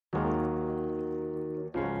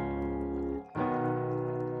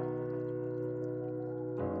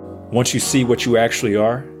Once you see what you actually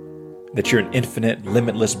are, that you're an infinite,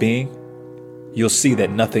 limitless being, you'll see that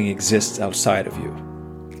nothing exists outside of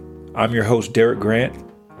you. I'm your host, Derek Grant,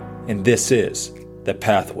 and this is the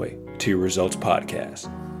Pathway to Your Results podcast.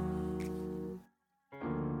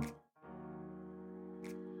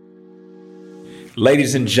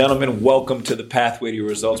 Ladies and gentlemen, welcome to the Pathway to Your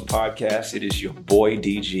Results podcast. It is your boy,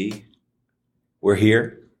 DG. We're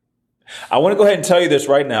here. I want to go ahead and tell you this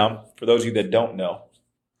right now, for those of you that don't know.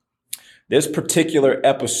 This particular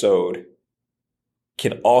episode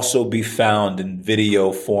can also be found in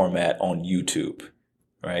video format on YouTube,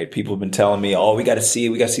 right? People have been telling me, oh, we got to see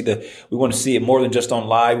it. We want to see it more than just on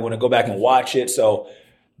live. We want to go back and watch it. So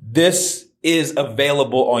this is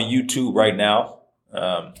available on YouTube right now.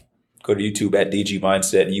 Go to YouTube at DG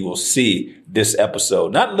Mindset and you will see this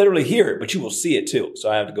episode. Not literally hear it, but you will see it too. So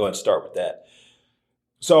I have to go ahead and start with that.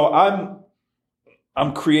 So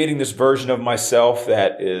I'm creating this version of myself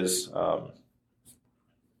that is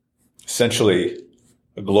essentially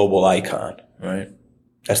a global icon, right?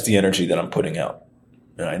 That's the energy that I'm putting out.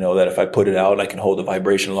 And I know that if I put it out, I can hold the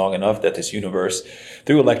vibration long enough that this universe,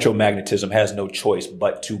 through electromagnetism, has no choice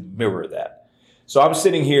but to mirror that. So I'm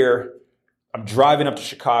sitting here, I'm driving up to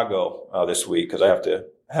Chicago this week because I have to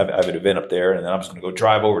have an event up there. And then I'm just going to go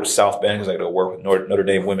drive over to South Bend because I got to work with Notre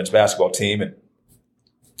Dame women's basketball team. And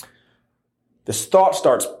this thought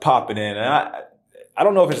starts popping in, and I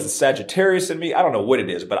don't know if it's the Sagittarius in me. I don't know what it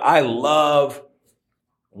is, but I love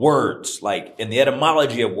words, like in the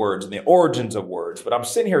etymology of words and the origins of words. But I'm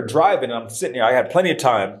sitting here driving, and I had plenty of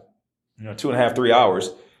time, 2.5, 3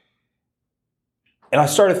 hours. And I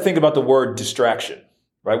started thinking about the word distraction,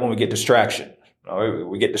 right? When we get distraction,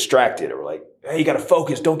 we get distracted, or we're like, hey, you got to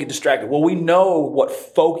focus, don't get distracted. Well, we know what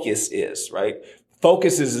focus is, right?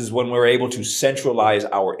 Focus is when we're able to centralize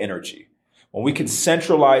our energy. When we can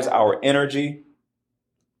centralize our energy,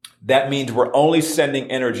 that means we're only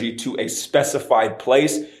sending energy to a specified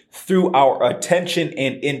place through our attention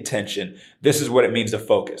and intention. This is what it means to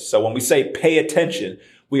focus. So when we say pay attention,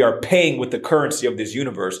 we are paying with the currency of this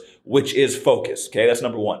universe, which is focus. Okay, that's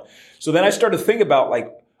number one. So then I started to think about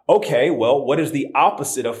okay, well, what is the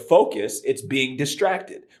opposite of focus? It's being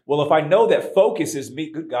distracted. Well, if I know that focus is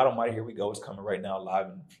me, good God Almighty, here we go. It's coming right now,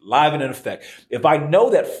 live and in effect. If I know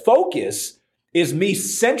that focus is me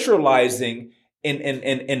centralizing and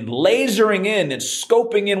lasering in and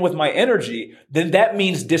scoping in with my energy, then that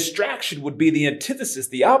means distraction would be the antithesis,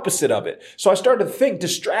 the opposite of it. So I started to think,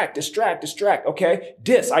 distract. Okay,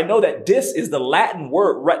 dis. I know that dis is the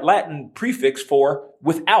Latin prefix for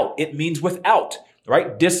without. It means without,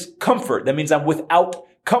 right? Discomfort. That means I'm without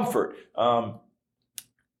comfort.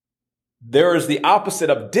 There is the opposite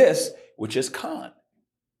of dis, which is con.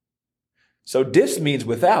 So dis means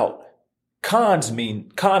without. Con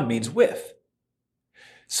means with.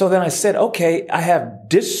 So then I said, okay, I have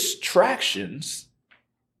distractions.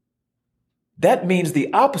 That means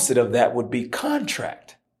the opposite of that would be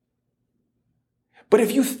contract. But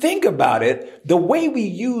if you think about it, the way we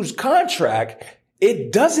use contract,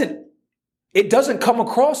 it doesn't come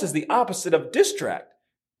across as the opposite of distract.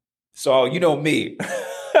 So you know me,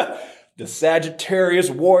 the Sagittarius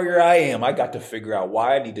warrior I am, I got to figure out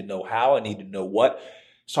why. I need to know how. I need to know what.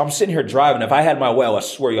 So I'm sitting here driving. If I had my way, I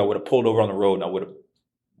swear I would have pulled over on the road and I would have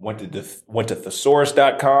went to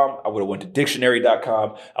thesaurus.com. I would have went to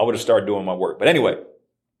dictionary.com. I would have started doing my work. But anyway,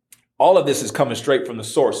 all of this is coming straight from the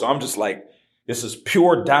source. So I'm just like, this is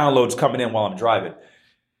pure downloads coming in while I'm driving.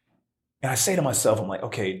 And I say to myself, I'm like,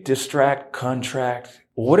 okay, distract, contract.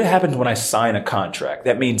 What happens when I sign a contract?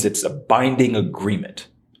 That means it's a binding agreement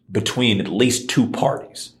between at least two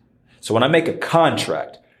parties. So when I make a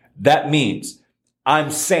contract, that means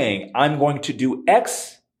I'm saying I'm going to do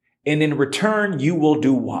X, and in return, you will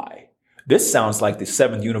do Y. This sounds like the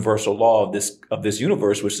seventh universal law of this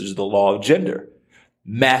universe, which is the law of gender.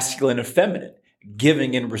 Masculine and feminine,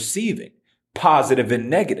 giving and receiving, positive and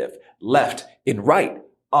negative, left and right,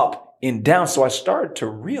 up and down. So I started to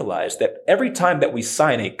realize that every time that we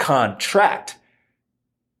sign a contract,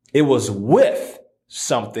 it was with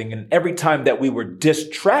something. And every time that we were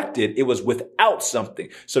distracted, it was without something.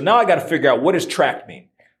 So now I got to figure out, what does tract mean?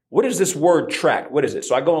 What is this word tract? What is it?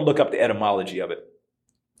 So I go and look up the etymology of it.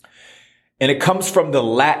 And it comes from the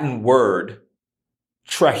Latin word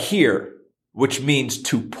trahere, which means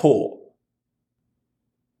to pull,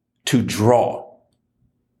 to draw.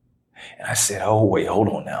 And I said, oh, wait, hold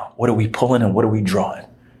on now. What are we pulling and what are we drawing?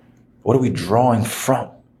 What are we drawing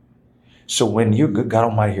from? So when you're, good God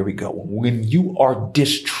Almighty, here we go. When you are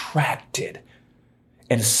distracted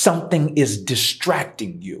and something is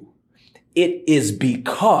distracting you, it is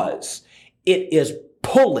because it is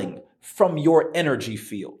pulling from your energy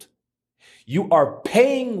field. You are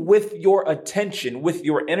paying with your attention, with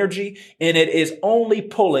your energy, and it is only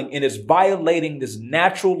pulling and is violating this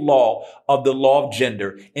natural law of the law of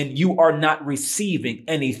gender, and you are not receiving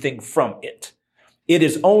anything from it. It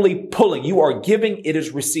is only pulling. You are giving, it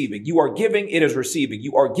is receiving. You are giving, it is receiving.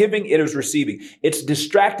 You are giving, it is receiving. It's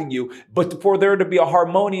distracting you. But for there to be a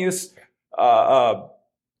harmonious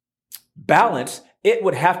balance, it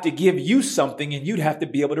would have to give you something and you'd have to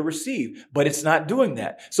be able to receive, but it's not doing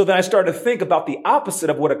that. So then I started to think about the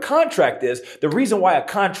opposite of what a contract is. The reason why a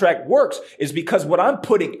contract works is because what I'm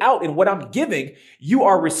putting out and what I'm giving, you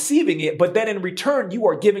are receiving it, but then in return, you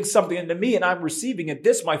are giving something into me and I'm receiving it.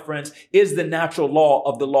 This, my friends, is the natural law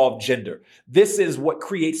of the law of gender. This is what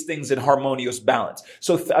creates things in harmonious balance.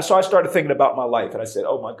 So I started thinking about my life and I said,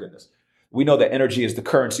 oh my goodness, we know that energy is the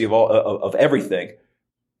currency of all, of everything.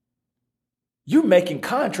 You're making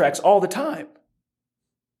contracts all the time.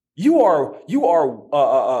 You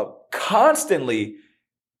are constantly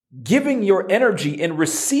giving your energy and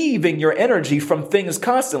receiving your energy from things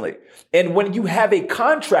constantly. And when you have a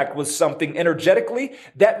contract with something energetically,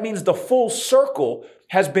 that means the full circle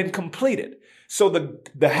has been completed. So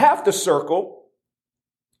the half the circle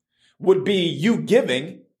would be you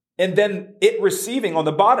giving and then it receiving on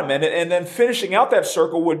the bottom end, and then finishing out that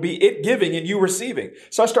circle would be it giving and you receiving.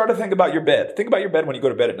 So I started to think about your bed. Think about your bed when you go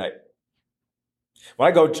to bed at night.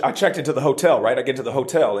 When I checked into the hotel, right? I get to the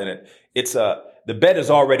hotel and it's the bed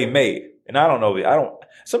is already made. And I don't know,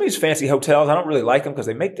 some of these fancy hotels, I don't really like them because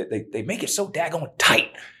they make it so daggone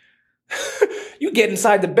tight. You get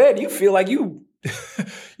inside the bed, you feel like you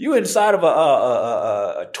inside of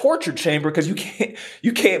a torture chamber because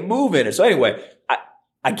you can't move in it. So anyway,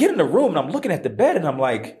 I get in the room and I'm looking at the bed and I'm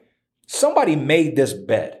like, somebody made this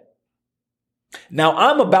bed. Now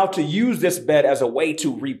I'm about to use this bed as a way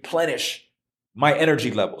to replenish my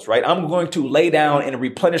energy levels, right? I'm going to lay down and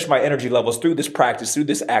replenish my energy levels through this practice, through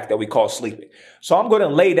this act that we call sleeping. So I'm going to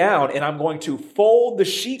lay down and I'm going to fold the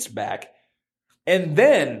sheets back. And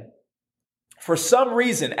then for some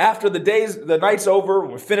reason, after the night's over,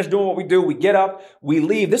 we're finished doing what we do, we get up, we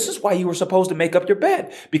leave. This is why you were supposed to make up your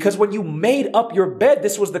bed. Because when you made up your bed,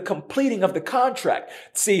 this was the completing of the contract.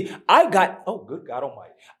 See, good God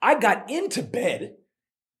Almighty, I got into bed.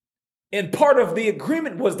 And part of the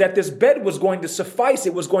agreement was that this bed was going to suffice.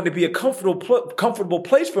 It was going to be a comfortable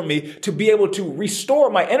place for me to be able to restore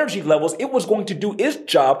my energy levels. It was going to do its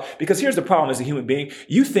job, because here's the problem as a human being.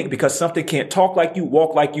 You think because something can't talk like you,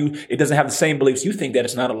 walk like you, it doesn't have the same beliefs, you think that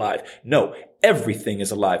it's not alive. No, everything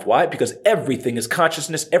is alive. Why? Because everything is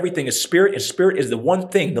consciousness. Everything is spirit, and spirit is the one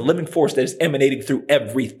thing, the living force that is emanating through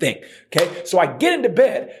everything. Okay. So I get into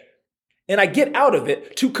bed. And I get out of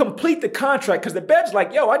it to complete the contract, because the bed's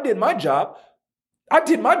like, yo, I did my job. I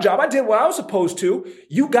did what I was supposed to.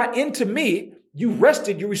 You got into me. You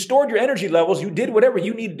rested. You restored your energy levels. You did whatever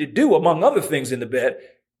you needed to do, among other things in the bed.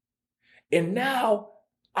 And now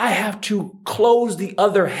I have to close the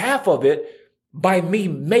other half of it by me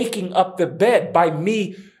making up the bed, by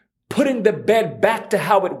me putting the bed back to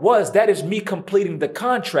how it was. That is me completing the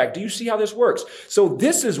contract. Do you see how this works? So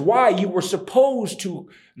this is why you were supposed to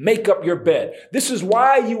make up your bed. This is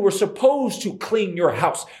why you were supposed to clean your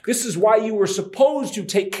house. This is why you were supposed to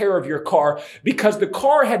take care of your car, because the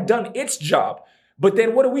car had done its job. But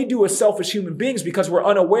then what do we do as selfish human beings? Because we're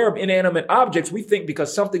unaware of inanimate objects, we think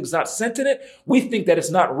because something's not sentient, we think that it's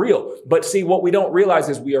not real. But see, what we don't realize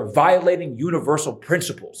is we are violating universal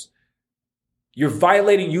principles. You're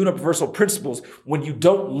violating universal principles when you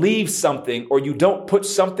don't leave something, or you don't put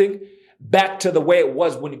something back to the way it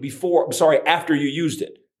was after you used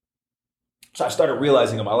it. So I started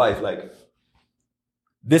realizing in my life, like,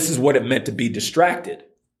 this is what it meant to be distracted.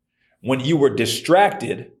 When you were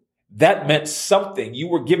distracted, that meant something. You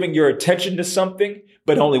were giving your attention to something,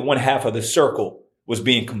 but only one half of the circle was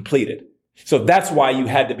being completed. So that's why you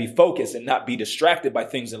had to be focused and not be distracted by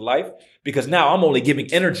things in life, because now I'm only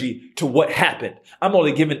giving energy to what happened. I'm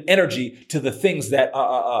only giving energy to the things that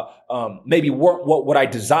maybe weren't what I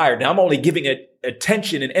desired. Now I'm only giving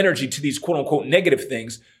attention and energy to these quote unquote negative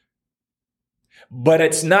things, but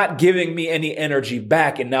it's not giving me any energy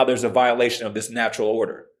back. And now there's a violation of this natural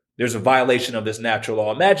order. There's a violation of this natural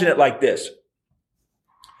law. Imagine it like this.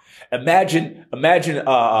 Imagine,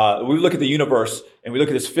 we look at the universe and we look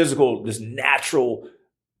at this natural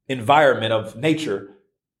environment of nature.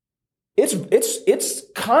 It's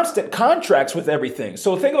constant contracts with everything.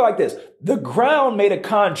 So think of it like this. The ground made a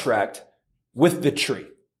contract with the tree.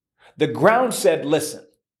 The ground said, listen,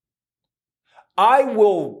 I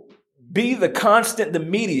will be the constant, the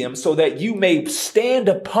medium, so that you may stand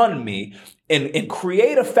upon me and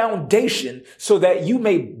create a foundation so that you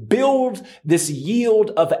may build this yield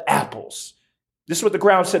of apples. This is what the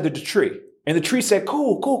ground said to the tree. And the tree said,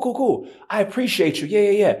 cool, cool, cool, cool. I appreciate you.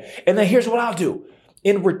 Yeah. And then here's what I'll do.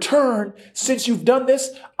 In return, since you've done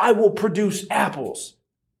this, I will produce apples.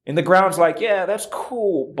 And the ground's like, yeah, that's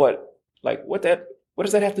cool. But like, what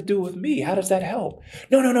does that have to do with me? How does that help?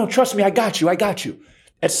 No. Trust me. I got you.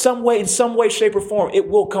 In some way, shape or form, it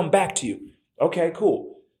will come back to you. Okay,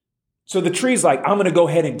 cool. So the tree's like, I'm going to go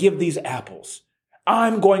ahead and give these apples.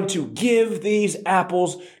 I'm going to give these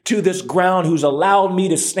apples to this ground who's allowed me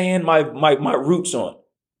to stand my roots on.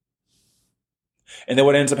 And then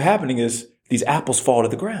what ends up happening is these apples fall to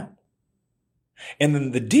the ground. And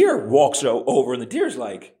then the deer walks over and the deer's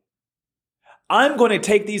like, I'm going to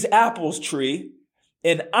take these apples, tree,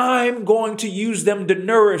 and I'm going to use them to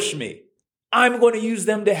nourish me. I'm going to use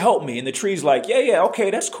them to help me. And the tree's like, yeah,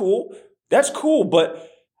 okay, that's cool. But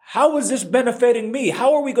how is this benefiting me?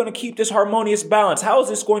 How are we going to keep this harmonious balance? How is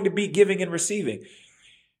this going to be giving and receiving?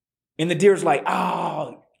 And the deer's like,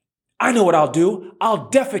 I know what I'll do. I'll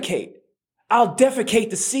defecate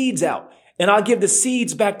the seeds out and I'll give the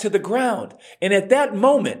seeds back to the ground. And at that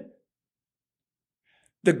moment,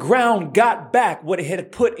 the ground got back what it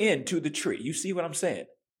had put into the tree. You see what I'm saying?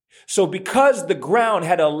 So because the ground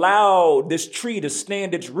had allowed this tree to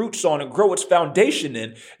stand its roots on and grow its foundation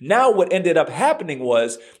in, now what ended up happening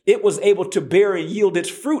was it was able to bear and yield its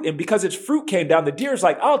fruit. And because its fruit came down, the deer's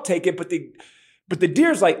like, I'll take it. But the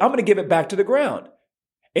deer's like, I'm going to give it back to the ground.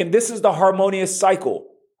 And this is the harmonious cycle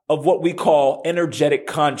of what we call energetic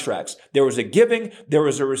contracts. There was a giving, there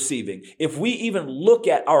was a receiving. If we even look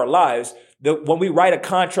at our lives, when we write a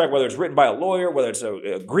contract, whether it's written by a lawyer, whether it's an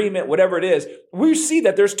agreement, whatever it is, we see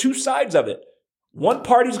that there's two sides of it. One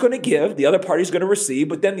party's going to give, the other party's going to receive,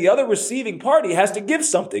 but then the other receiving party has to give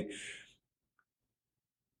something.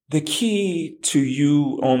 The key to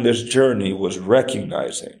you on this journey was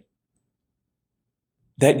recognizing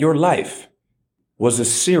that your life was a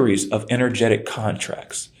series of energetic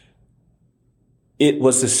contracts. It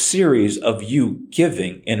was a series of you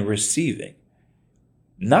giving and receiving,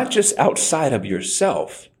 not just outside of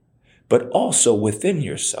yourself, but also within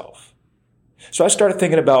yourself. So I started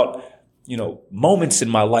thinking about, moments in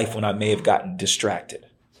my life when I may have gotten distracted,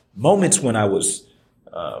 moments when I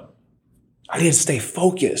didn't stay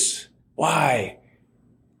focused. Why?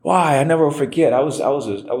 I never forget. I was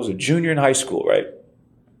a junior in high school, right?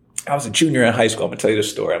 I was a junior in high school. I'm gonna tell you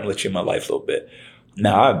this story. I'm gonna let you in my life a little bit.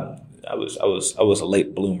 Now I was a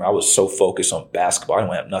late bloomer. I was so focused on basketball. I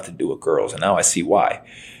didn't have nothing to do with girls. And now I see why.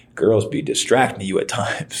 Girls be distracting you at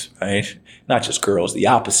times, right? Not just girls, the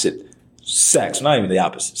opposite sex, not even the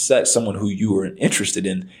opposite sex, someone who you are interested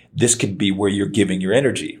in. This could be where you're giving your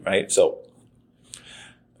energy, right? So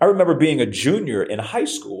I remember being a junior in high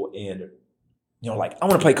school and, I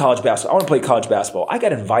want to play college basketball. I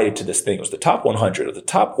got invited to this thing. It was the top 100 of the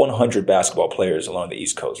top 100 basketball players along the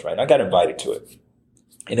East Coast, right? And I got invited to it.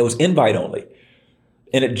 And it was invite only.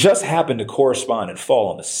 And it just happened to correspond and fall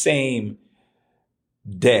on the same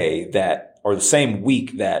day the same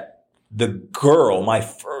week that the girl, my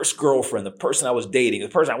first girlfriend, the person I was dating, the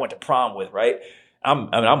person I went to prom with, right? I'm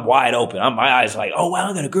wide open. My eyes like, oh, wow,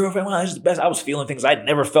 I got a girlfriend. Wow, this is the best. I was feeling things I'd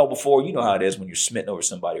never felt before. You know how it is when you're smitten over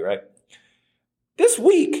somebody, right? This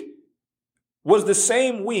week was the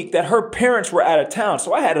same week that her parents were out of town.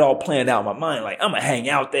 So I had it all planned out in my mind. Like, I'm going to hang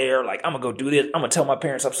out there. Like, I'm going to go do this. I'm going to tell my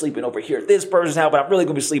parents I'm sleeping over here at this person's house, but I'm really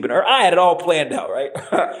going to be sleeping her. I had it all planned out, right?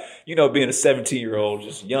 Being a 17-year-old,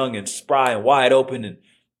 just young and spry and wide open and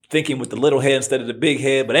thinking with the little head instead of the big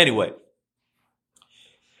head. But anyway,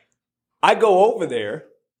 I go over there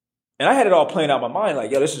and I had it all planned out in my mind.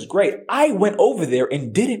 Like, this is great. I went over there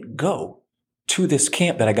and didn't go to this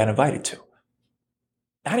camp that I got invited to.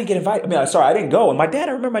 I didn't get invited. I didn't go. And I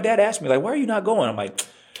remember my dad asked me, like, why are you not going? I'm like,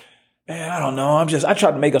 man, I don't know. I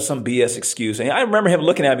tried to make up some BS excuse. And I remember him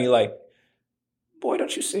looking at me like, boy,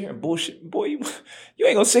 don't you sit here and bullshit. Boy, you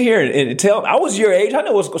ain't going to sit here and tell me. I was your age. I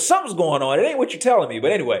know something's going on. It ain't what you're telling me.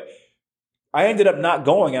 But anyway, I ended up not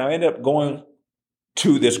going. And I ended up going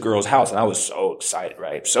to this girl's house. And I was so excited,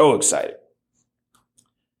 right? So excited.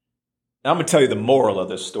 Now I'm going to tell you the moral of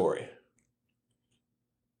this story.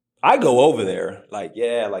 I go over there,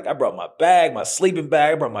 I brought my bag, my sleeping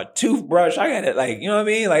bag, I brought my toothbrush. I got it, you know what I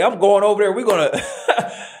mean? I'm going over there. We're going to.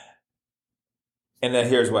 And then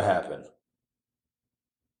here's what happened.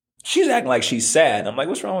 She's acting like she's sad. I'm like,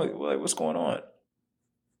 what's wrong? What's going on?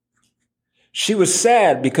 She was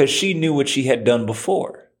sad because she knew what she had done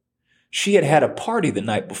before. She had had a party the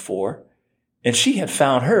night before and she had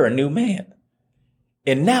found her a new man.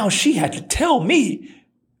 And now she had to tell me.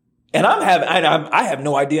 And I have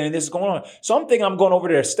no idea any of this is going on. So I'm thinking I'm going over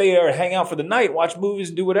there to stay there and hang out for the night, watch movies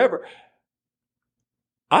and do whatever.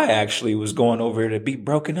 I actually was going over to be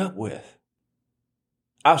broken up with.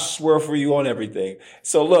 I swear for you on everything.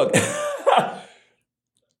 So look,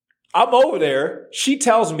 I'm over there. She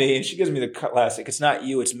tells me, and she gives me the classic, it's not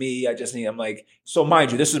you, it's me. I'm like, so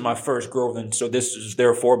mind you, this is my first girlfriend. So this is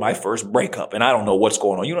therefore my first breakup. And I don't know what's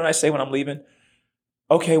going on. You know what I say when I'm leaving?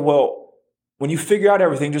 Okay, well, when you figure out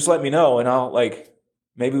everything, just let me know. And I'll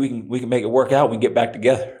maybe we can make it work out. We can get back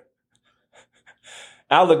together.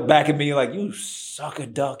 I'll look back at me like, you suck a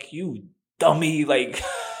duck, you dummy.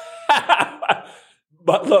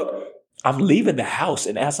 But look, I'm leaving the house.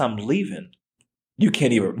 And as I'm leaving, you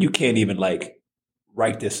can't even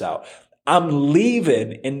write this out. I'm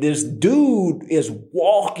leaving and this dude is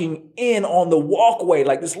walking in on the walkway,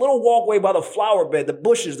 like this little walkway by the flower bed, the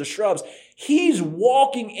bushes, the shrubs. He's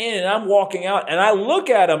walking in and I'm walking out and I look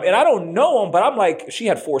at him and I don't know him, but I'm like, she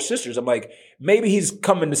had 4 sisters. I'm like, maybe he's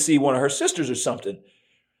coming to see one of her sisters or something.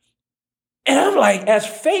 And I'm like, as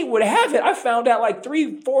fate would have it, I found out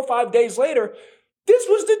 3, 4, 5 days later, this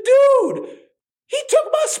was the dude. He took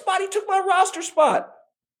my spot. He took my roster spot.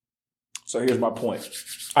 So here's my point.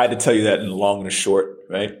 I had to tell you that in the long and the short,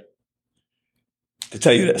 right? To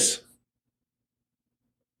tell you this.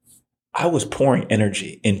 I was pouring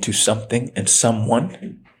energy into something and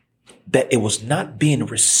someone that it was not being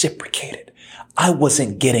reciprocated. I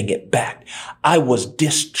wasn't getting it back. I was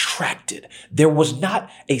distracted. There was not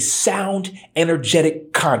a sound,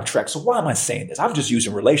 energetic contract. So why am I saying this? I'm just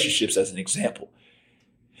using relationships as an example.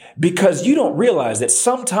 Because you don't realize that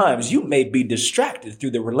sometimes you may be distracted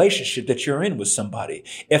through the relationship that you're in with somebody.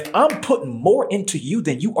 If I'm putting more into you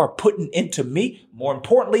than you are putting into me, more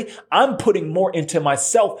importantly, I'm putting more into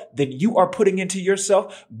myself than you are putting into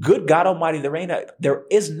yourself. Good God Almighty, there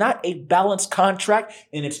is not a balanced contract,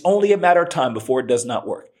 and it's only a matter of time before it does not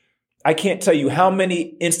work. I can't tell you how many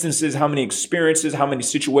instances, how many experiences, how many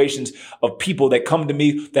situations of people that come to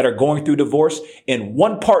me that are going through divorce, and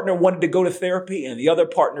one partner wanted to go to therapy and the other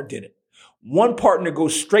partner didn't. One partner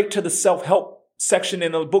goes straight to the self-help section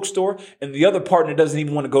in the bookstore and the other partner doesn't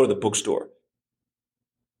even want to go to the bookstore.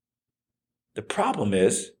 The problem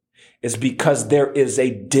is because there is a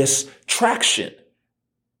distraction.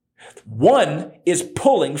 One is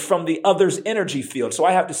pulling from the other's energy field. So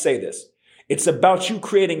I have to say this. It's about you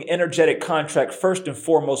creating energetic contract first and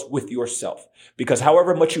foremost with yourself, because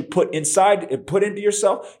however much you put inside and put into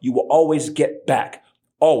yourself, you will always get back.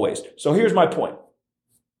 Always. So here's my point.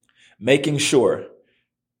 Making sure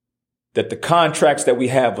that the contracts that we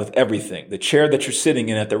have with everything, the chair that you're sitting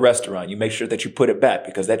in at the restaurant, you make sure that you put it back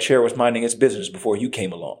because that chair was minding its business before you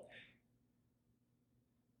came along.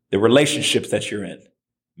 The relationships that you're in,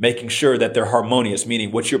 making sure that they're harmonious,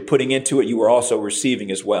 meaning what you're putting into it, you are also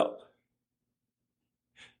receiving as well.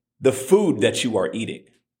 The food that you are eating,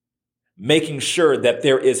 making sure that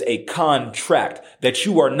there is a contract, that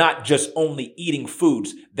you are not just only eating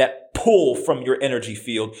foods that pull from your energy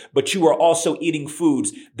field, but you are also eating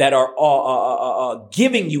foods that are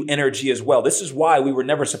giving you energy as well. This is why we were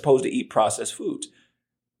never supposed to eat processed foods.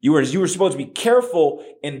 You were supposed to be careful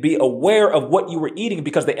and be aware of what you were eating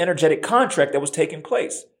because the energetic contract that was taking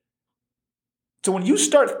place. So when you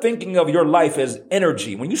start thinking of your life as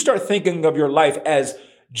energy, when you start thinking of your life as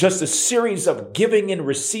just a series of giving and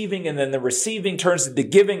receiving, and then the receiving turns into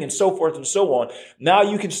giving and so forth and so on. Now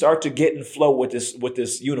you can start to get in flow with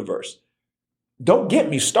this universe. Don't get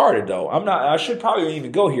me started though. I should probably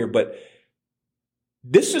even go here, but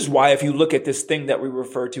this is why if you look at this thing that we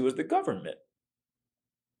refer to as the government,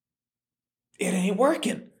 it ain't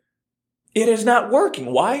working. It is not working.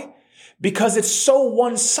 Why? Because it's so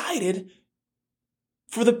one-sided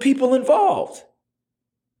for the people involved.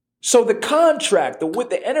 So the contract,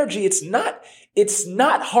 with the energy, it's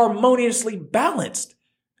not harmoniously balanced.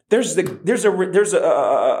 There's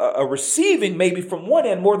a receiving maybe from one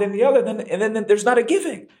end more than the other, and then there's not a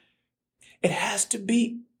giving. It has to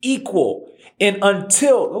be equal. And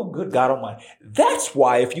until, oh, good God Almighty. That's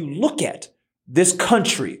why if you look at this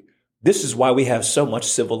country, this is why we have so much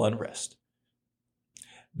civil unrest.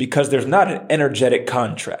 Because there's not an energetic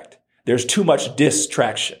contract. There's too much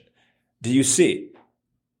distraction. Do you see?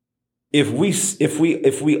 If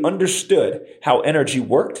we understood how energy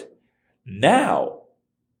worked, now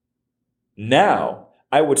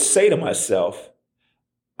I would say to myself,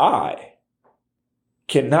 I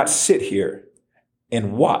cannot sit here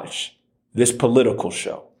and watch this political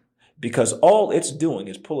show because all it's doing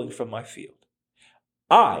is pulling from my field.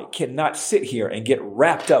 I cannot sit here and get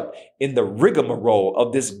wrapped up in the rigmarole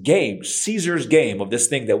of this game, Caesar's game of this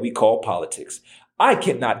thing that we call politics. I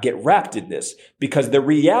cannot get wrapped in this because the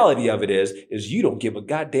reality of it is you don't give a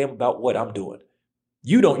goddamn about what I'm doing.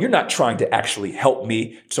 You're not trying to actually help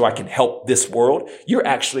me so I can help this world. You're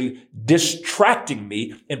actually distracting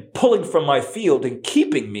me and pulling from my field and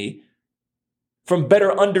keeping me from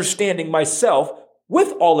better understanding myself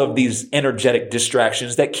with all of these energetic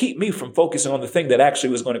distractions that keep me from focusing on the thing that actually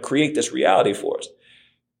was going to create this reality for us.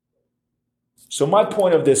 So my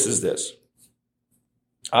point of this is this.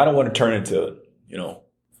 I don't want to turn into,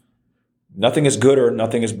 nothing is good or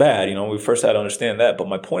nothing is bad. We first had to understand that. But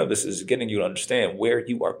my point of this is getting you to understand where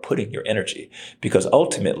you are putting your energy, because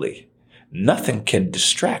ultimately nothing can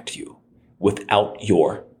distract you without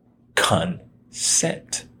your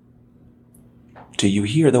consent. Do you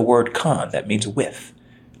hear the word con? That means with.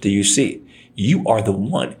 Do you see? You are the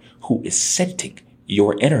one who is sending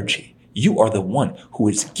your energy. You are the one who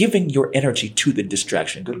is giving your energy to the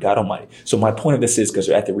distraction. Good God Almighty. So my point of this is, because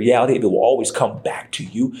at the reality, it will always come back to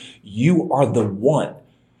you. You are the one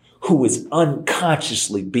who is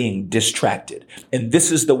unconsciously being distracted. And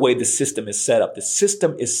this is the way the system is set up. The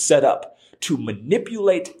system is set up to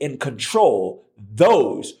manipulate and control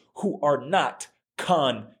those who are not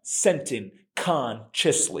consenting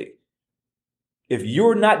consciously. If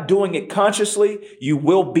you're not doing it consciously, you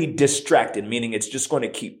will be distracted, meaning it's just going to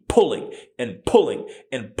keep pulling and pulling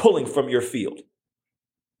and pulling from your field.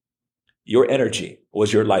 Your energy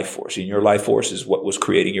was your life force, and your life force is what was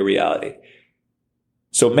creating your reality.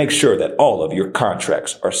 So make sure that all of your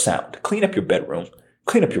contracts are sound. Clean up your bedroom,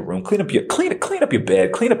 clean up your room, clean up your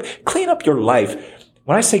bed, clean up your life.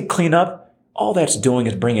 When I say clean up, all that's doing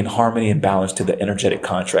is bringing harmony and balance to the energetic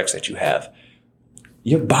contracts that you have.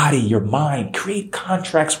 Your body, your mind, create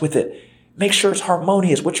contracts with it. Make sure it's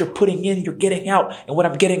harmonious. What you're putting in, you're getting out. And what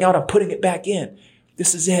I'm getting out, I'm putting it back in.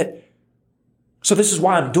 This is it. So this is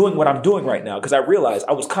why I'm doing what I'm doing right now, because I realized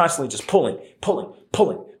I was constantly just pulling.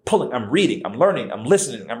 I'm reading, I'm learning, I'm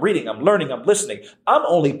listening, I'm reading, I'm learning, I'm listening. I'm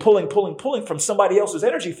only pulling from somebody else's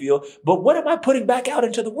energy field. But what am I putting back out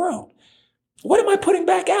into the world? What am I putting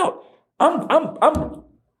back out? I'm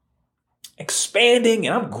expanding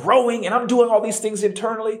and I'm growing and I'm doing all these things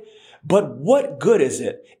internally. But what good is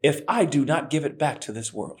it if I do not give it back to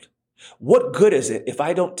this world? What good is it if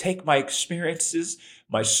I don't take my experiences,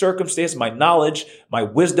 my circumstance, my knowledge, my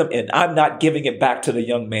wisdom, and I'm not giving it back to the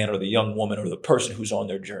young man or the young woman or the person who's on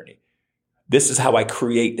their journey? This is how I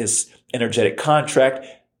create this energetic contract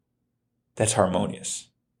that's harmonious.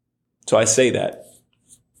 So I say that.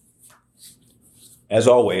 As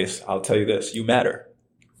always, I'll tell you this, you matter.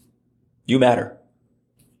 You matter.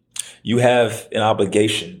 You have an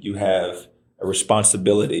obligation. You have a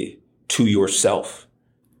responsibility to yourself.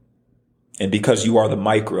 And because you are the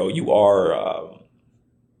micro, you are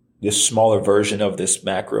this smaller version of this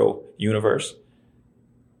macro universe,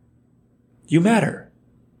 you matter.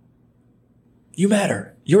 You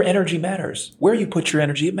matter. Your energy matters. Where you put your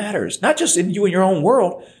energy, it matters. Not just in you and your own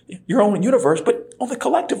world, your own universe, but on the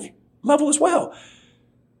collective level as well.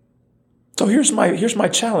 So here's my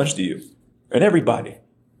challenge to you and everybody.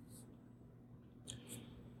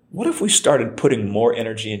 What if we started putting more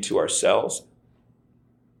energy into ourselves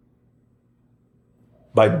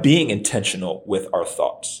by being intentional with our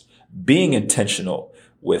thoughts, being intentional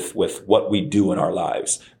with what we do in our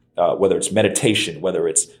lives, whether it's meditation, whether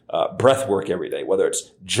it's breath work every day, whether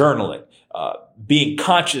it's journaling, being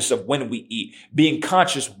conscious of when we eat, being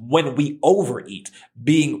conscious when we overeat,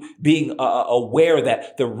 being aware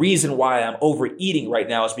that the reason why I'm overeating right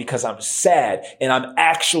now is because I'm sad and I'm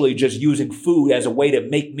actually just using food as a way to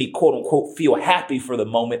make me quote unquote feel happy for the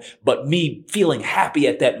moment. But me feeling happy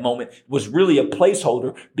at that moment was really a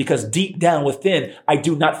placeholder, because deep down within, I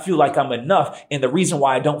do not feel like I'm enough. And the reason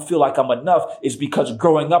why I don't feel like I'm enough is because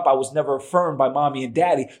growing up, I was never affirmed by mommy and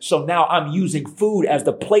daddy. So now I'm using food as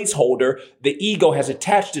the placeholder. The ego has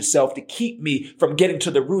attached itself to keep me from getting to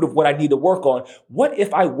the root of what I need to work on. What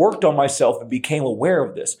if I worked on myself and became aware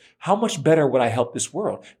of this? How much better would I help this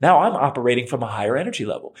world? Now I'm operating from a higher energy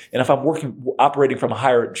level. And if I'm operating from a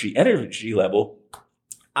higher energy level,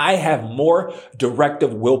 I have more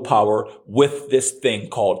directive willpower with this thing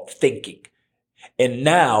called thinking. And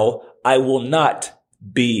now I will not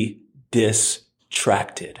be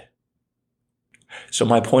distracted. So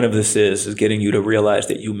my point of this is getting you to realize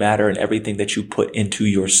that you matter, and everything that you put into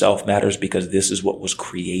yourself matters, because this is what was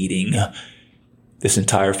creating this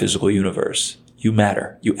entire physical universe. You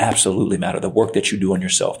matter. You absolutely matter. The work that you do on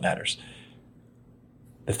yourself matters.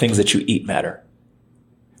 The things that you eat matter.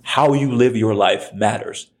 How you live your life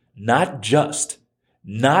matters. Not just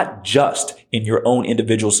in your own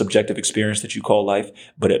individual subjective experience that you call life,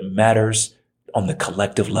 but it matters on the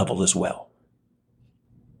collective level as well.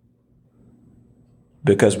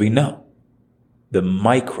 Because we know the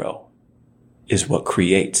micro is what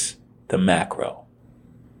creates the macro.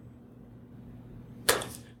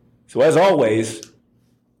 So as always,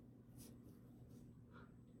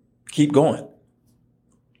 keep going.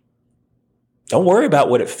 Don't worry about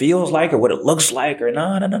what it feels like or what it looks like or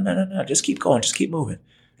no. Just keep going. Just keep moving.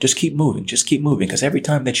 Just keep moving. Just keep moving. Because every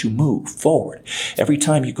time that you move forward, every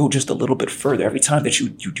time you go just a little bit further, every time that you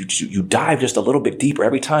dive just a little bit deeper,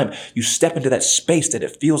 every time you step into that space that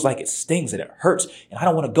it feels like it stings and it hurts, and I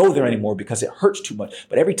don't want to go there anymore because it hurts too much.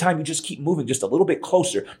 But every time you just keep moving just a little bit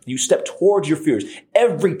closer, you step towards your fears.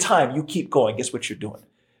 Every time you keep going, guess what you're doing?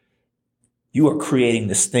 You are creating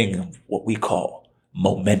this thing of what we call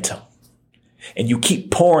momentum. And you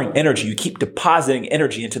keep pouring energy, you keep depositing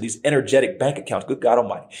energy into these energetic bank accounts. Good God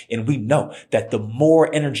Almighty. And we know that the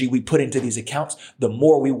more energy we put into these accounts, the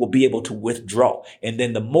more we will be able to withdraw. And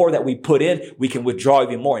then the more that we put in, we can withdraw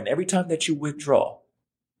even more. And every time that you withdraw,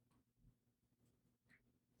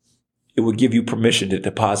 it will give you permission to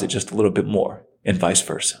deposit just a little bit more and vice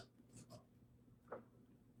versa.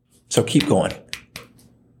 So keep going.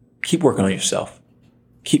 Keep working on yourself.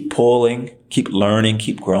 Keep pulling, keep learning,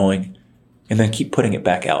 keep growing. And then keep putting it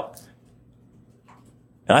back out.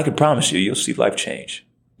 And I can promise you, you'll see life change.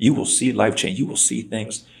 You will see life change. You will see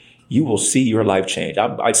things. You will see your life change.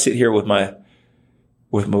 I sit here with my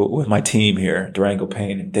team here, Durango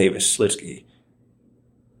Payne and Davis Slitsky.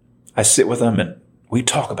 I sit with them and we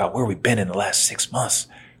talk about where we've been in the last 6 months.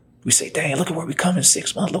 We say, dang, look at where we come in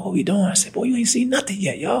 6 months. Look what we doing. I say, boy, you ain't seen nothing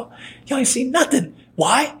yet, y'all. Y'all ain't seen nothing.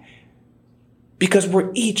 Why? Because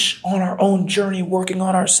we're each on our own journey working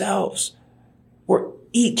on ourselves. We're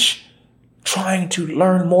each trying to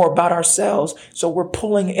learn more about ourselves. So we're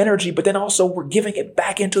pulling energy, but then also we're giving it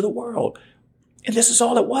back into the world. And this is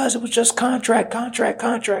all it was. It was just contract.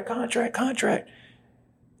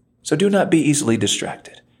 So do not be easily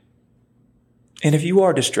distracted. And if you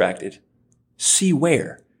are distracted, see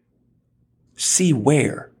where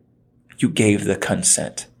you gave the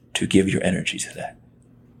consent to give your energy to that.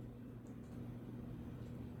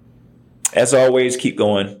 As always, keep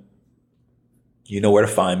going. You know where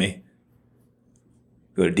to find me.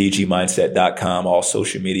 Go to dgmindset.com. All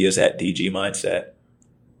social medias at dgmindset.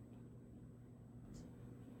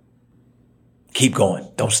 Keep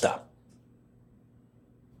going. Don't stop.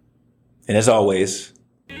 And as always,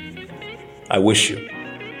 I wish you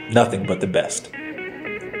nothing but the best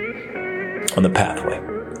on the pathway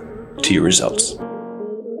to your results.